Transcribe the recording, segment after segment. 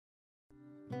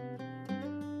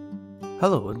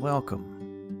Hello and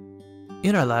welcome.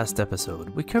 In our last episode,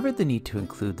 we covered the need to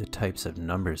include the types of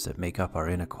numbers that make up our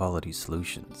inequality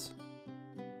solutions.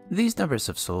 These numbers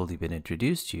have slowly been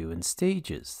introduced to you in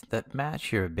stages that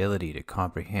match your ability to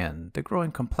comprehend the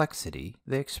growing complexity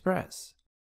they express.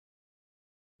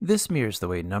 This mirrors the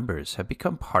way numbers have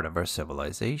become part of our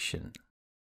civilization.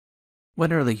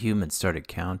 When early humans started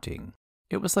counting,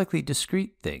 it was likely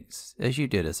discrete things, as you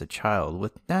did as a child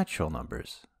with natural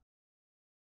numbers.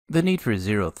 The need for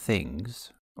zero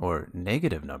things, or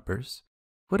negative numbers,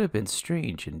 would have been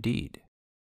strange indeed,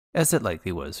 as it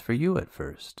likely was for you at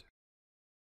first.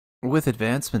 With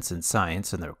advancements in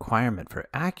science and the requirement for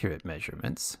accurate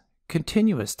measurements,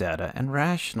 continuous data and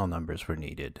rational numbers were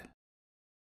needed.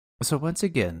 So once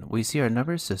again, we see our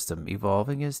number system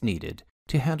evolving as needed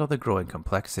to handle the growing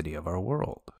complexity of our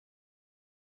world.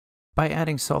 By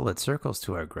adding solid circles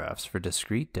to our graphs for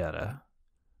discrete data,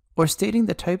 or stating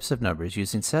the types of numbers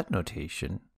using set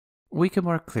notation, we can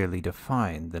more clearly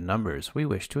define the numbers we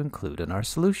wish to include in our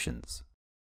solutions.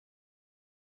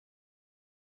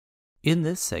 In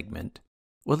this segment,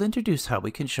 we'll introduce how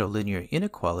we can show linear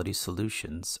inequality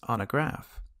solutions on a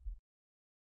graph.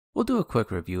 We'll do a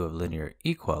quick review of linear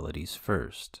equalities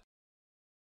first.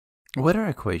 When our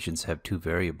equations have two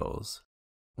variables,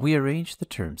 we arrange the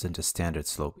terms into standard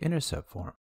slope-intercept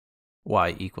form,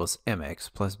 y equals mx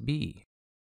plus b.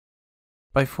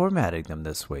 By formatting them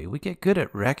this way, we get good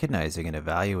at recognizing and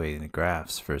evaluating the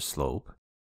graphs for slope,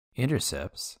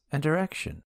 intercepts, and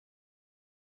direction.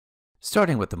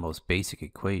 Starting with the most basic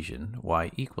equation,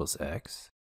 y equals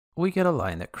x, we get a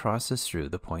line that crosses through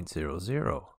the point 0,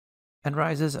 0, and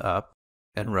rises up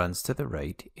and runs to the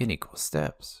right in equal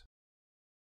steps.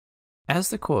 As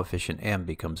the coefficient m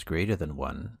becomes greater than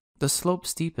 1, the slope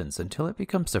steepens until it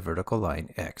becomes the vertical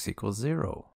line x equals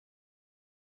 0.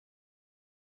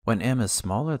 When m is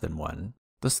smaller than 1,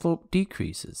 the slope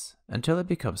decreases until it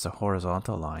becomes the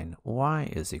horizontal line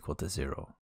y is equal to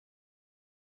 0.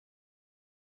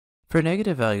 For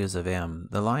negative values of m,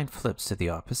 the line flips to the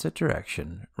opposite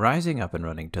direction, rising up and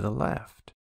running to the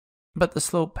left, but the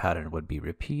slope pattern would be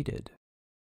repeated.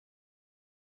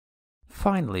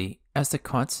 Finally, as the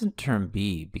constant term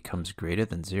b becomes greater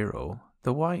than 0,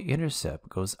 the y-intercept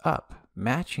goes up,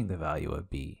 matching the value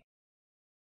of b,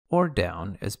 or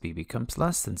down as b becomes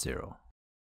less than 0.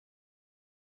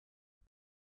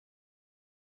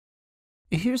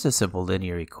 Here's a simple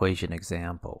linear equation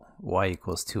example, y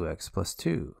equals 2x plus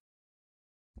 2.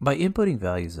 By inputting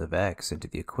values of x into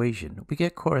the equation, we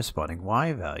get corresponding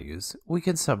y values we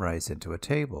can summarize into a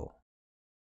table.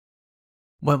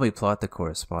 When we plot the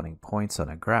corresponding points on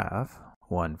a graph,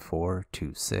 1, 4,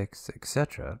 2, 6,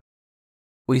 etc.,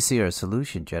 we see our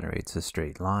solution generates a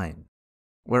straight line,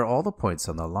 where all the points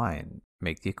on the line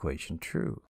make the equation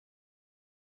true.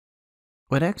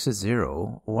 When x is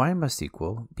 0, y must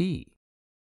equal b,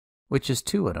 which is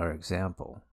 2 in our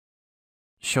example.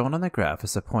 Shown on the graph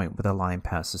is a point where the line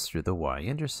passes through the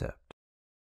y-intercept.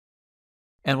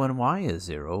 And when y is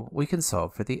 0, we can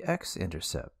solve for the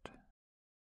x-intercept.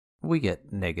 We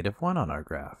get negative 1 on our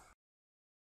graph.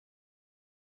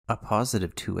 A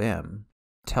positive 2m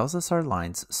tells us our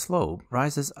line's slope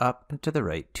rises up and to the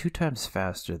right 2 times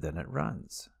faster than it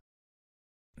runs.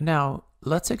 Now,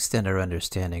 let's extend our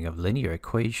understanding of linear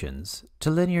equations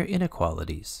to linear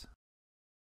inequalities.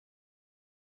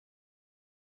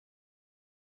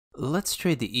 Let's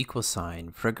trade the equal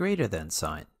sign for a greater than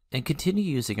sign and continue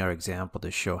using our example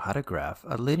to show how to graph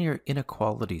a linear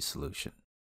inequality solution.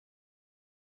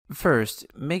 First,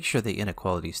 make sure the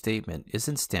inequality statement is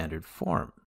in standard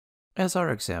form, as our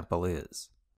example is.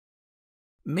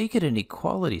 Make it an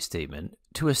equality statement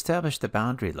to establish the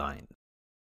boundary line.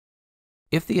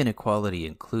 If the inequality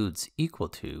includes equal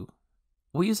to,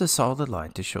 we use a solid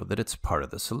line to show that it's part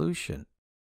of the solution.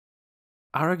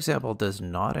 Our example does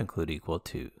not include equal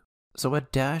to, so a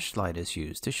dashed line is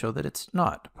used to show that it's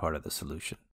not part of the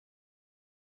solution.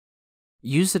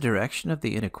 Use the direction of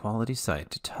the inequality sign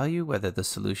to tell you whether the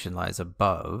solution lies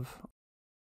above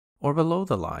or below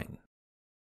the line.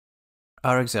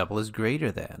 Our example is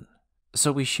greater than,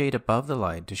 so we shade above the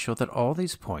line to show that all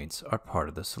these points are part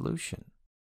of the solution.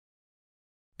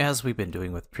 As we've been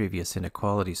doing with previous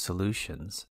inequality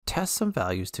solutions, test some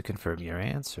values to confirm your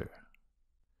answer.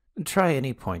 Try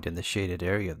any point in the shaded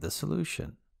area of the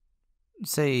solution,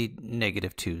 say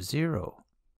negative 2, 0,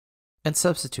 and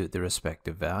substitute the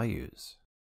respective values.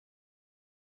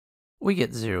 We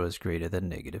get 0 is greater than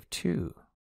negative 2,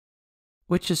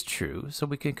 which is true, so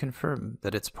we can confirm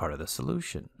that it's part of the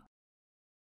solution.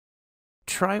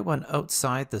 Try one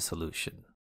outside the solution,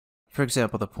 for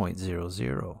example the point 0,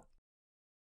 0.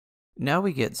 Now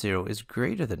we get 0 is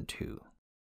greater than 2,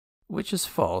 which is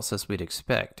false as we'd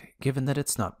expect, given that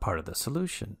it's not part of the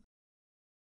solution.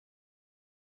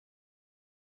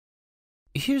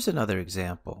 Here's another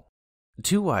example.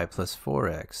 2y plus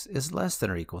 4x is less than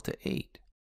or equal to 8.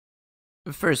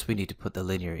 First, we need to put the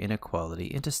linear inequality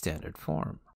into standard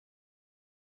form.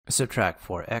 Subtract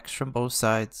 4x from both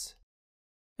sides,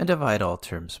 and divide all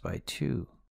terms by 2.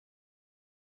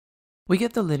 We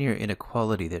get the linear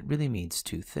inequality that really means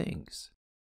two things.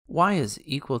 Y is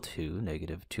equal to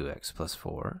negative 2x plus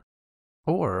 4,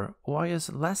 or y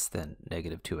is less than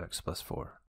negative 2x plus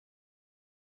 4.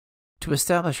 To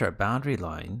establish our boundary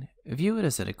line, view it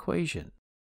as an equation.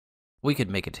 We could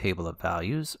make a table of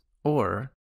values,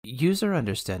 or use our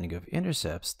understanding of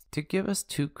intercepts to give us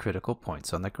two critical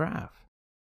points on the graph.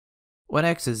 When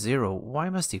x is 0, y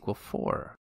must equal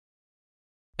 4.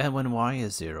 And when y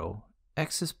is 0,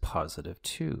 x is positive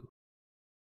 2.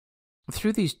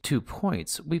 Through these 2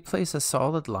 points, we place a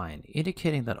solid line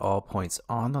indicating that all points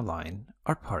on the line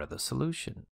are part of the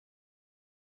solution.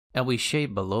 And we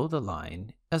shade below the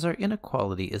line as our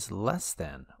inequality is less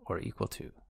than or equal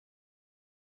to.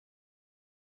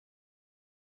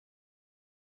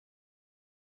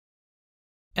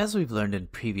 As we've learned in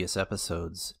previous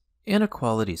episodes,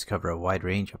 inequalities cover a wide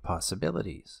range of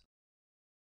possibilities.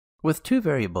 With two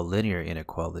variable linear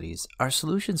inequalities, our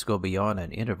solutions go beyond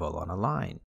an interval on a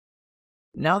line.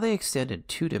 Now they extend in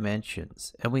 2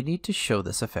 dimensions, and we need to show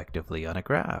this effectively on a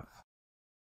graph.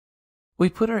 We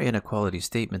put our inequality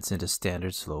statements into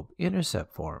standard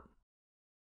slope-intercept form.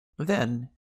 Then,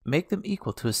 make them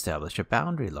equal to establish a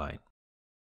boundary line.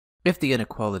 If the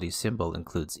inequality symbol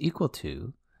includes equal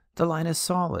to, the line is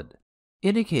solid,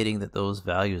 indicating that those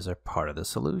values are part of the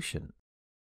solution.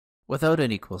 Without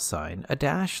an equal sign, a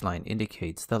dashed line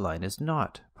indicates the line is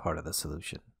not part of the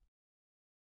solution.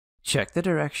 Check the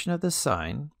direction of the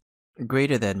sign.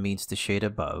 Greater than means to shade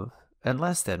above, and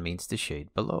less than means to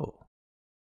shade below.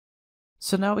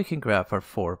 So now we can graph our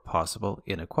 4 possible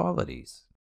inequalities.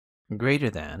 Greater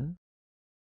than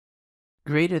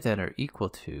or equal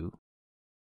to,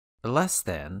 less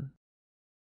than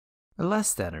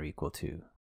or equal to.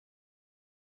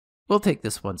 We'll take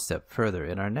this one step further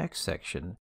in our next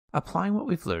section, applying what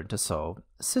we've learned to solve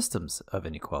systems of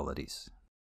inequalities.